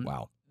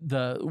 Wow.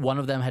 One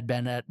of them had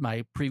been at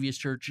my previous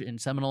church in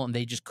Seminole, and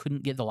they just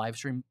couldn't get the live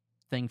stream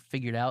thing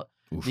figured out.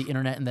 Oof. The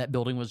internet in that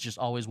building was just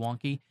always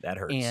wonky. That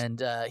hurts.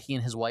 And he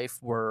and his wife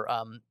were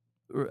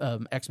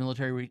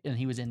ex-military, and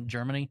he was in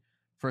Germany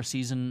for a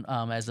season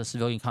as a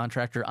civilian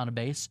contractor on a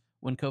base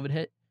when COVID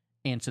hit.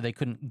 And so they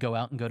couldn't go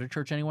out and go to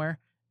church anywhere,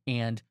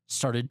 and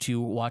started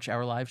to watch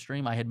our live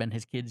stream. I had been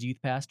his kid's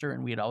youth pastor,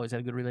 and we had always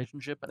had a good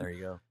relationship. And there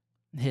you go.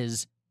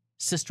 His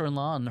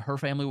sister-in-law and her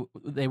family,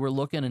 they were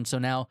looking, and so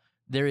now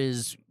there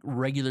is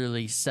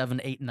regularly 7,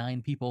 8,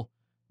 9 people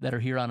that are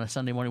here on a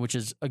Sunday morning, which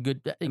is a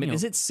good.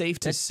 Is it safe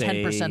to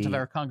say 10% of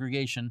our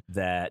congregation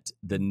that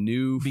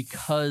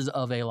because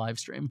of a live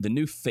stream, the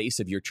new face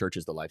of your church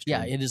is the live stream?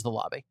 Yeah, it is the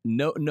lobby.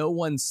 No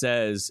one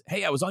says,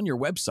 "Hey, I was on your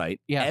website."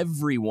 Yeah.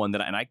 Everyone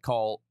and I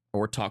call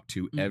or talk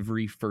to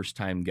every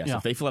first-time guest. Yeah.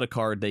 If they fill out a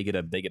card, they get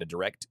a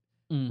direct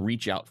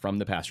reach out from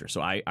the pastor.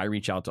 So I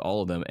reach out to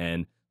all of them,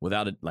 and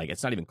without it, like,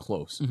 it's not even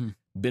close. Mm-hmm.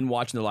 Been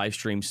watching the live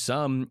stream,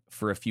 some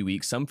for a few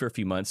weeks, some for a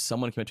few months.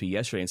 Someone came up to me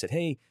yesterday and said,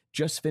 "Hey,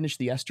 just finished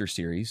the Esther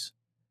series."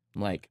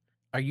 I'm like,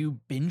 "Are you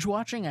binge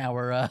watching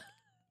our?"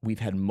 We've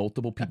had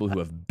multiple people who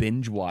have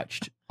binge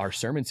watched our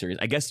sermon series.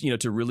 I guess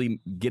to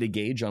really get a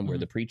gauge on where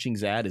the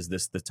preaching's at. Is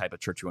this the type of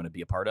church you want to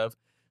be a part of?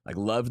 Like,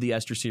 love the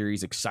Esther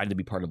series. Excited to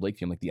be part of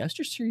Lakeview. I'm like, the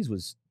Esther series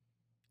was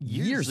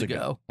years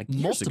ago. Like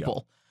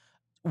multiple.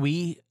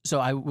 Years ago. So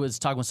I was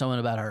talking with someone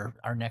about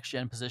our next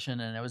gen position,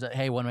 and it was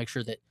hey, I want to make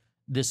sure that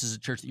this is a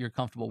church that you're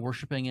comfortable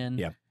worshiping in.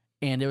 Yeah.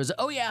 And it was,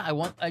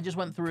 I just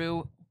went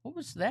through, what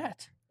was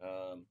that?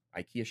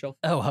 IKEA shelf.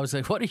 Oh, I was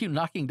like, what are you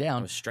knocking I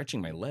down? was stretching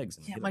my legs.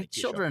 Yeah, my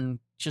children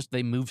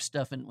they move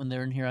stuff when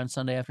they're in here on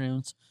Sunday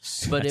afternoons.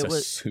 But it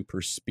was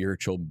super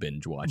spiritual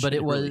binge watch. But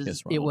it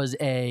was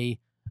a,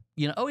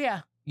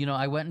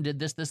 I went and did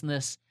this, and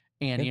this.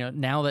 And,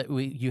 now that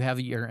you have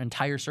your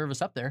entire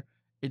service up there,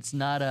 it's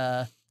not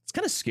it's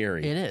kind of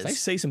scary. It is. I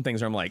say some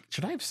things where I'm like,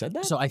 should I have said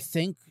that? So I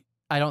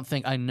don't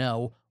think I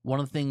know. One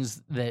of the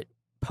things that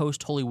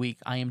post Holy Week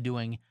I am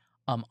doing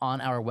on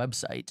our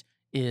website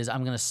is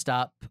I'm going to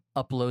stop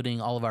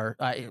uploading all of our.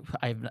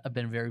 I've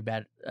been very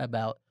bad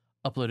about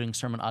uploading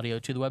sermon audio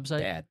to the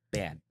website.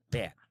 Bad.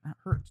 That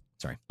hurts.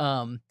 Sorry.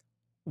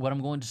 What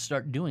I'm going to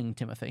start doing,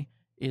 Timothy,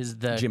 is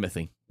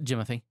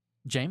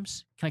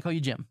James. Can I call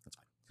you Jim? That's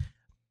fine.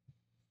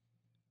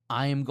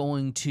 I am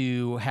going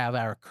to have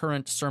our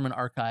current sermon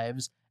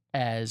archives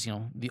as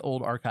the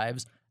old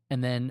archives,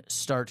 and then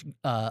start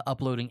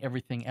uploading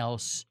everything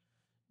else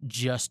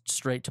just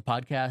straight to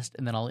podcast,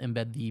 and then I'll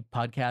embed the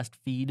podcast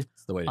feed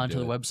onto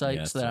the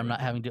website so that I'm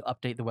not having to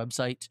update the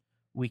website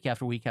week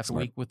after week after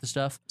week with the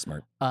stuff.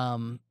 Smart.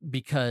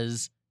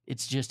 Because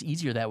it's just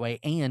easier that way.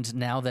 And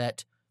now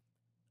that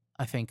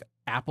I think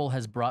Apple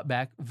has brought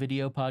back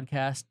video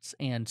podcasts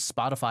and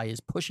Spotify is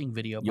pushing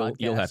video podcasts.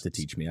 You'll have to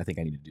teach me. I think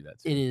I need to do that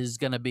too. It is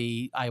going to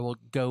be, I will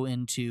go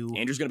into...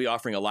 Andrew's going to be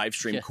offering a live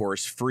stream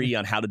course free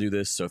on how to do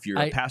this. So if you're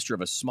a pastor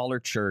of a smaller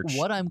church...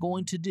 What I'm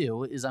going to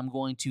do is I'm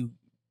going to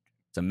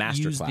it's a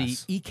master use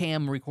class. The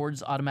Ecamm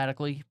records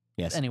automatically.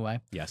 Yes. Anyway.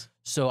 Yes.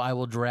 So I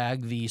will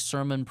drag the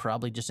sermon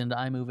probably just into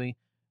iMovie.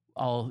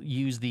 I'll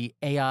use the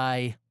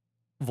AI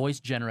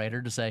voice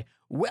generator to say,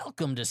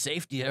 welcome to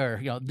Safety,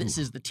 or this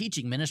is the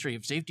teaching ministry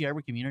of Safety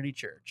Harbor Community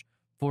Church.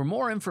 For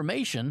more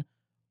information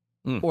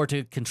or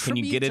to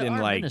contribute, can you get it in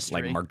like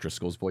ministry, Mark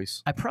Driscoll's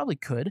voice? I probably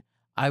could.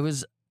 It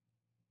was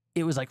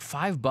like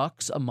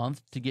 $5 a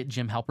month to get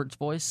Jim Halpert's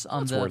voice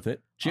on That's worth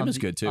it. Jim is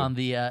good too on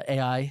the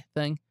AI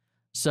thing.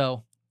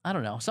 So I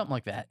don't know, something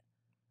like that.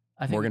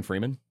 I think Morgan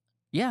Freeman.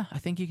 Yeah, I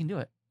think you can do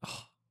it.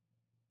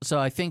 So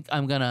I think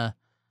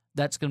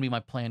that's gonna be my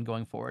plan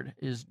going forward.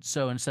 Is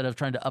so instead of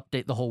trying to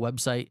update the whole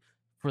website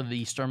for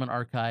the sermon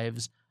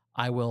archives,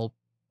 I will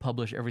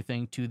publish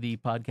everything to the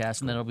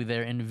podcast, and then it'll be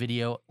there in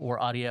video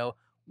or audio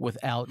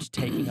without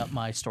taking up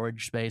my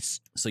storage space.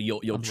 So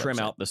you'll trim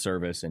out the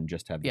service and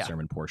just have the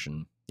sermon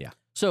portion. Yeah.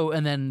 So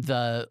and then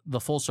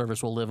the full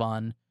service will live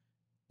on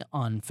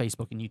on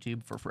Facebook and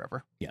YouTube for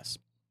forever. Yes.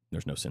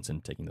 There's no sense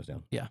in taking those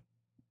down. Yeah.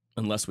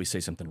 Unless we say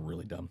something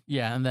really dumb.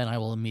 Yeah, and then I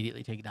will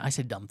immediately take it down. I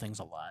say dumb things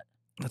a lot.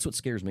 That's what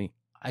scares me.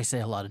 I say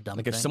a lot of dumb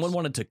Like things. if someone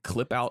wanted to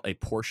clip out a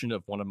portion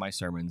of one of my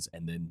sermons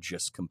and then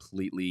just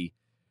completely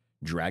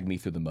drag me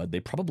through the mud, they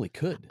probably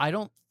could.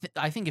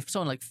 I think if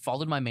someone like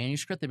followed my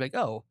manuscript, they'd be like,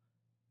 oh,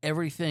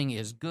 everything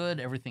is good,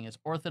 everything is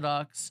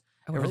orthodox,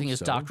 I would everything hope is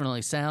so.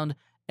 doctrinally sound.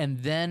 And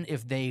then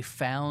if they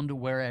found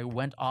where I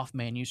went off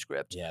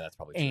manuscript Yeah, that's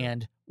probably true.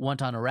 and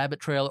went on a rabbit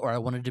trail, or I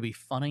wanted to be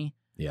funny,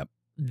 Yep.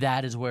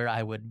 that is where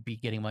I would be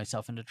getting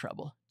myself into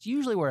trouble. It's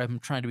usually where I'm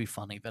trying to be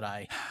funny that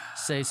I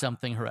say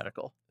something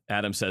heretical.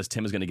 Adam says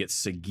Tim is going to get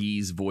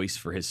Segui's voice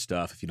for his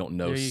stuff. If you don't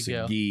know There you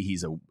go.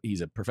 Segui,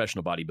 he's a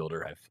professional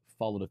bodybuilder. I've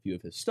followed a few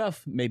of his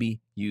stuff,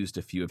 maybe used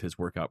a few of his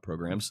workout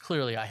programs.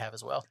 Clearly, I have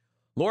as well.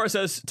 Laura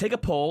says, take a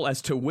poll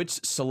as to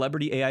which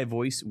celebrity AI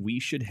voice we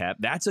should have.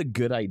 That's a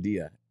good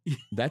idea.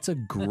 That's a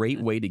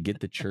great way to get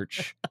the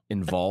church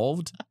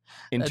involved.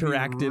 That'd be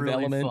Interactive really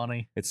element.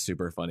 funny. It's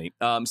super funny.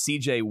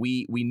 CJ,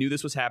 we knew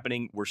this was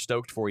happening. We're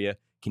stoked for you.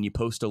 Can you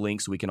post a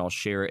link so we can all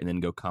share it and then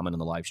go comment on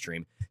the live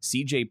stream?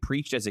 CJ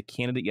preached as a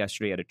candidate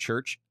yesterday at a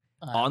church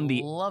on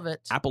the love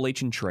it.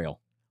 Appalachian Trail.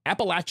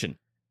 Appalachian.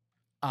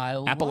 I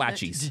love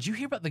Appalachies. it. Did you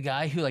hear about the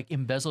guy who like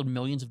embezzled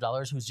millions of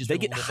dollars? Who's just They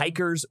been get living?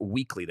 hikers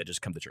weekly that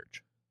just come to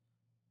church.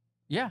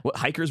 Yeah. What,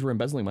 hikers were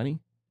embezzling money?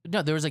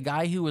 No, there was a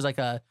guy who was like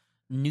a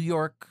New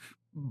York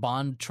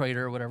bond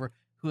trader or whatever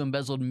who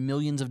embezzled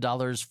millions of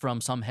dollars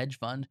from some hedge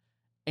fund.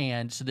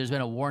 And so there's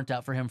been a warrant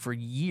out for him for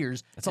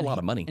years. That's a lot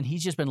of money. And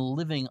he's just been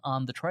living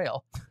on the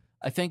trail.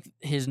 I think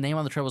his name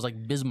on the trail was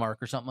like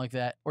Bismarck or something like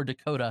that, or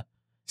Dakota.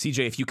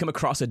 CJ, if you come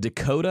across a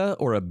Dakota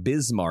or a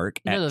Bismarck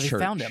at No, they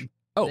church. found him.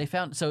 Oh. They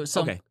found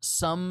Okay.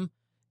 some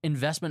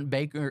investment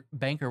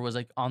banker was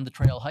like on the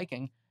trail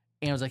hiking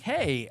and was like,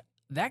 hey,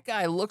 that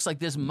guy looks like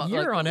this.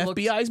 You're on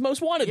FBI's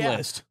most wanted Yeah.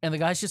 list. And the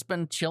guy's just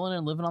been chilling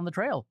and living on the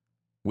trail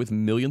With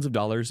millions of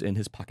dollars in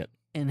his pocket.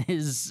 in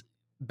his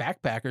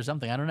backpack or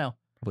something. I don't know.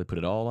 Probably put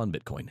it all on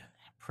Bitcoin.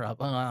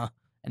 Probably.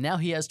 And now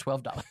he has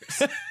 $12.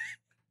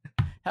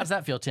 How's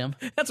that feel, Tim?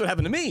 That's what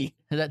happened to me.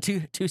 Is that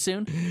too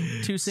soon?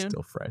 Too soon?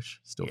 Still fresh.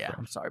 Still Yeah,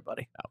 I'm fresh. sorry,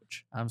 buddy.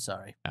 Ouch. I'm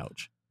sorry.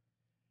 Ouch.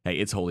 Hey,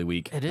 it's Holy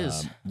Week. It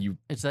is.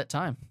 It's that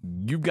time.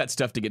 You've got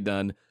stuff to get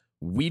done.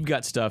 We've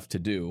got stuff to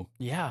do.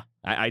 Yeah.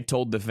 I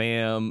told the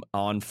fam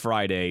on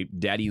Friday,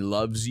 Daddy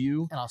loves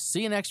you, And I'll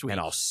see you next week. and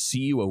I'll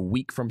see you a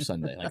week from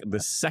Sunday. Like the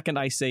second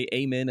I say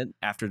amen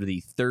after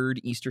the third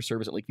Easter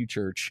service at Lakeview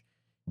Church,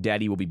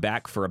 Daddy will be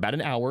back for about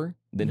an hour.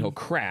 Then he'll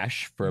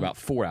crash for about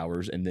 4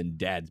 hours, and then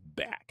Dad's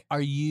back.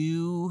 Are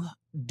you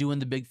doing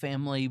the big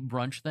family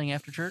brunch thing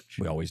after church?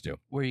 We always do.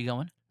 Where are you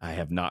going? I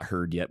have not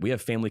heard yet. We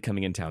have family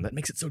coming in town. That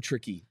makes it so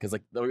tricky because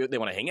like they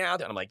want to hang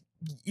out, and I'm like,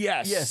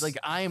 yes, Yes, like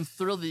I am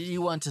thrilled that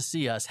you want to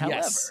see us.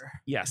 However,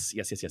 yes.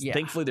 Yeah.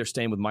 Thankfully, they're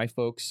staying with my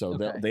folks, so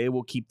Okay. they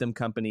will keep them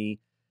company.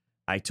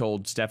 I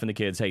told Steph and the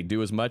kids, hey,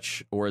 do as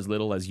much or as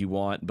little as you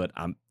want, but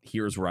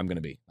here's where I'm going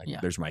to be. Like, Yeah.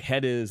 there's where my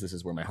head is. This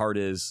is where my heart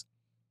is.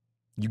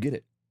 You get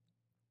it.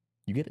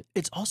 You get it.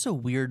 it's also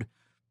weird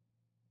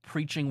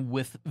preaching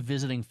with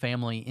visiting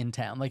family in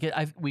town. Like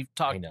we've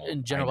talked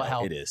in general about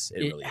how it is. It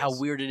really how is.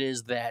 weird it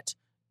is that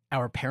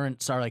our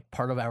parents are like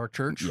part of our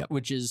church, Yep.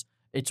 which is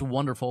it's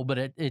wonderful, but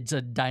it's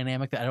a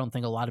dynamic that I don't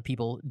think a lot of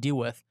people deal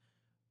with.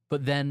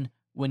 But then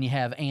when you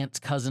have aunts,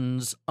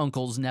 cousins,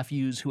 uncles,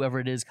 nephews, whoever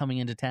it is coming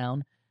into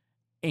town,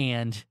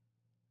 and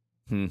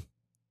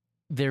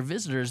they're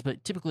visitors,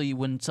 but typically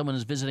when someone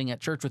is visiting at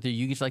church with you,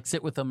 you get to like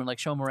sit with them and like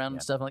show them around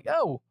and stuff. And like,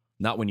 oh,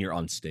 Not when you're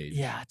on stage.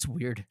 yeah, it's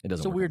weird. It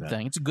doesn't It's a work weird like that.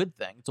 thing. It's a good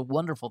thing. It's a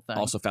wonderful thing.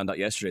 Also found out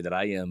yesterday that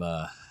I am,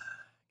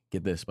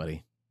 get this,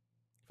 buddy,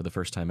 for the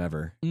first time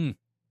ever,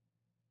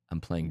 I'm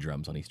playing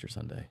drums on Easter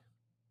Sunday.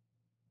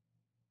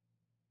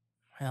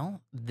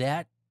 Well,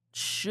 that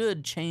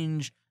should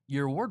change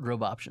your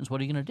wardrobe options.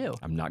 What are you going to do?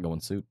 I'm not going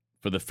suit.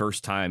 For the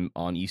first time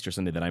on Easter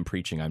Sunday that I'm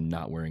preaching, I'm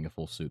not wearing a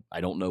full suit.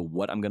 I don't know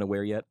what I'm going to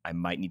wear yet. I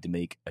might need to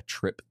make a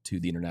trip to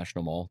the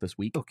International Mall this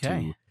week Okay.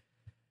 to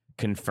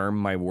confirm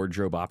my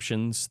wardrobe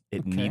options.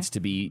 It Okay. needs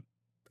to be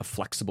a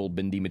flexible,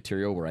 bendy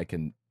material where I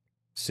can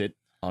sit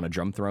on a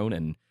drum throne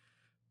and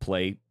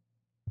play,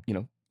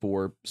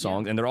 4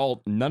 songs. And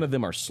none of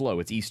them are slow.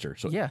 It's Easter.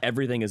 So Yeah.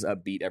 everything is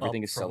upbeat.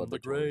 Everything Up is from the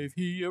celebratory. grave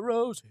he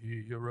arose,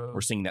 he arose.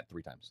 We're singing that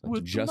 3 times. That's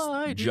With just the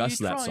mighty that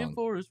triumph song.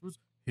 for his was-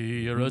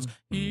 He arose,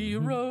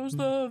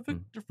 the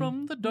victor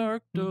from the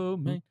dark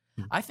domain.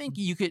 I think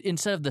you could,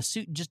 instead of the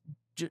suit, just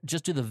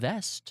do the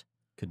vest.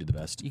 Could do the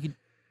best. You could.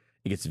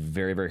 It gets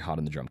very, very hot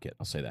in the drum kit.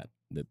 I'll say that.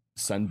 The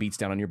sun beats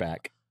down on your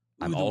back.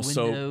 Ooh, I'm the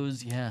also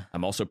windows, yeah.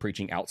 I'm also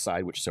preaching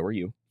outside, which so are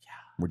you. Yeah.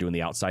 We're doing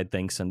the outside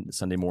thing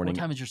Sunday morning, What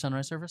time is your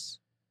sunrise service?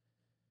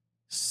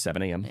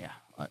 7 a.m. Yeah.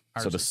 So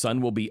ours the is-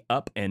 sun will be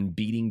up and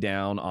beating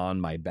down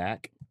on my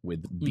back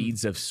with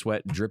beads of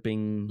sweat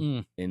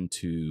dripping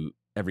into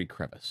every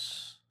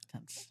crevice.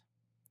 that's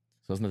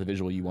So isn't that the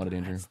visual you wanted,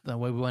 Andrew? that's the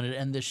way we wanted to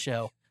end this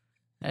show.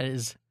 That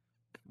is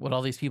what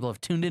all these people have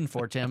tuned in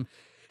for, Tim.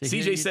 to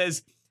hear CJ you-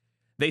 says,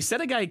 they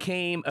said a guy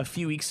came a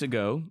few weeks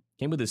ago.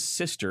 came with his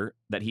sister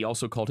that he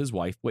also called his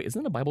wife. Wait,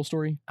 isn't that a Bible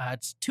story?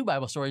 It's 2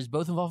 Bible stories,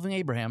 both involving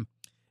Abraham.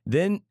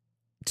 Then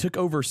took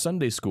over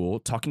Sunday school,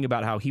 talking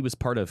about how he was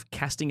part of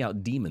casting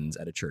out demons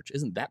at a church.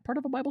 Isn't that part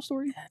of a Bible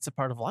story? It's a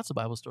part of lots of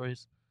Bible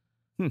stories.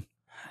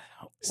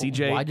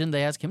 CJ, Why didn't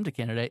they ask him to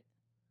candidate?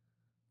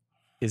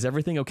 is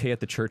everything okay at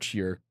the church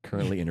you're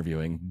currently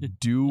interviewing?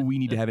 Do we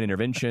need to have an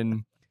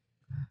intervention?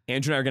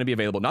 Andrew and I are going to be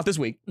available, not this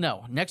week.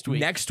 No, next week.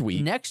 Next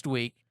week. Next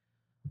week.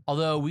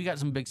 Although we got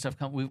some big stuff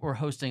coming. We're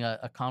hosting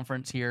a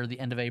conference here the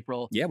end of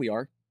April. Yeah, we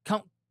are.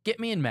 Come get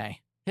me in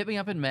May. Hit me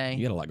up in May.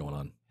 You got a lot going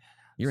on.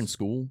 You're in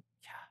school.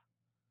 Yeah.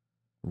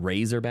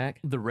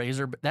 Razorback. The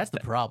Razor. That's the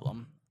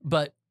problem.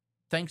 But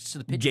thanks to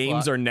the pitch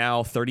Games clock, are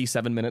now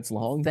 37 minutes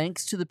long.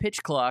 thanks to the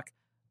pitch clock,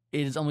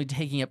 it is only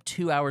taking up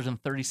 2 hours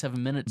and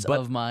 37 minutes But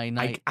of my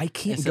night. I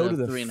can't instead go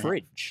to of the 3.5.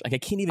 fridge. Like I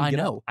can't even I get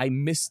know. up. I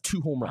missed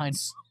 2 home I know.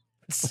 runs.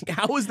 Like,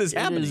 how is this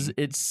happening?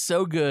 It's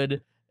so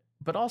good,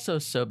 but also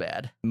so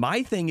bad.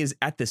 My thing is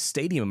at the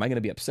stadium, am I going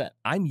to be upset?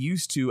 I'm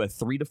used to a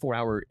 3 to 4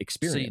 hour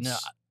experience. So,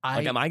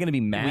 like, am I going to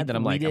be mad that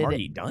I'm we like, I'm did-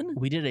 already done?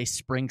 we did a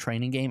spring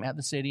training game at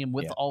the stadium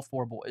with Yeah. all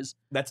 4 boys.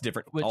 That's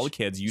different. Which- All the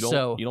kids, you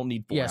so- don't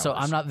need 4 hours. So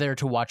I'm not there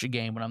to watch a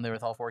game when I'm there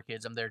with all 4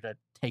 kids. I'm there to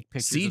take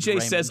pictures. CJ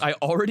of says Raymond.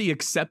 I already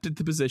accepted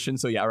the position,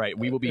 so yeah, all right,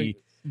 we will be.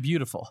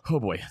 Beautiful. Oh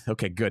boy,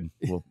 okay, good.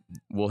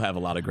 We'll have a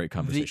lot of great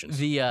conversations.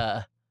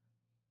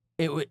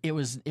 It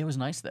was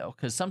nice though,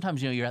 because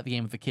sometimes you're at the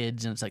game with the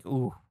kids and it's like,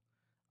 ooh,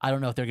 I don't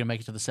know if they're gonna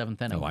make it to the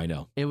 7th inning. Oh, I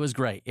know. It was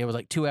great. It was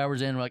like 2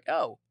 hours in. We're like,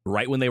 oh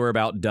Right when they were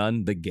about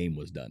done, the game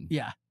was done.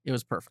 yeah, it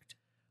was perfect.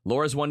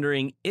 Laura's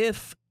wondering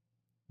if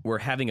we're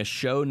having a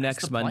show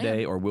next the plan.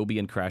 Monday or we'll be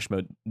in crash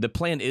mode. The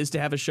plan is to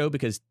have a show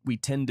because we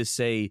tend to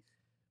say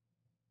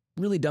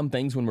really dumb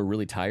things when we're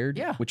really tired.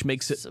 Yeah. Which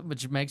makes it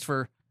Which makes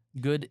for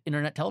good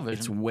internet television.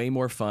 it's way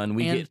more fun.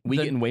 We And get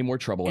the- in way more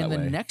trouble and that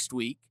then way. next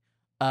week,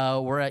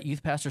 we're at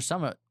Youth Pastor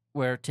Summit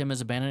where Tim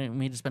is abandoning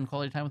me to spend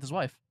quality time with his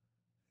wife.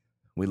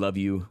 We love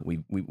you.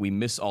 We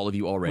miss all of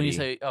you When already. you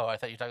say, "Oh, I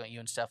thought you were talking about you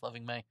and Steph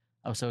loving me,"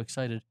 I was so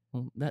excited.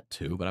 Well, that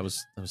too, but I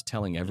was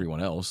telling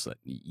everyone else that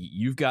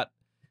you've got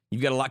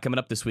a lot coming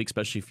up this week,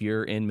 especially if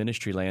you're in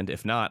ministry land.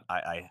 If not,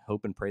 I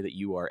hope and pray that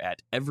you are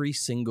at every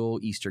single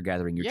Easter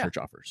gathering your Yeah. church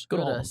offers. Go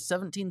to all of them.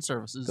 17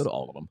 services. Go to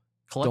all of them.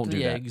 collect don't do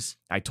the that. eggs.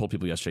 I told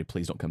people yesterday,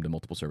 please don't come to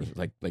multiple services.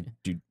 Like,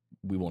 dude,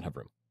 we won't have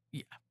room.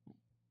 Yeah.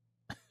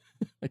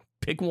 Like,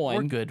 pick We're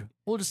one. good.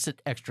 We'll just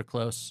sit extra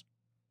close.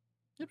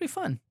 It'll be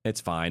fun. It's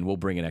fine. We'll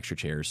bring in extra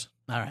chairs.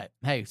 All right.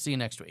 Hey, see you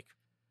next week.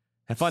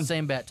 Have fun.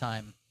 Same bat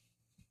time.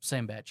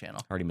 Same bat channel.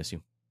 Already miss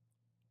you.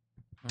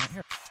 Right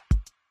here.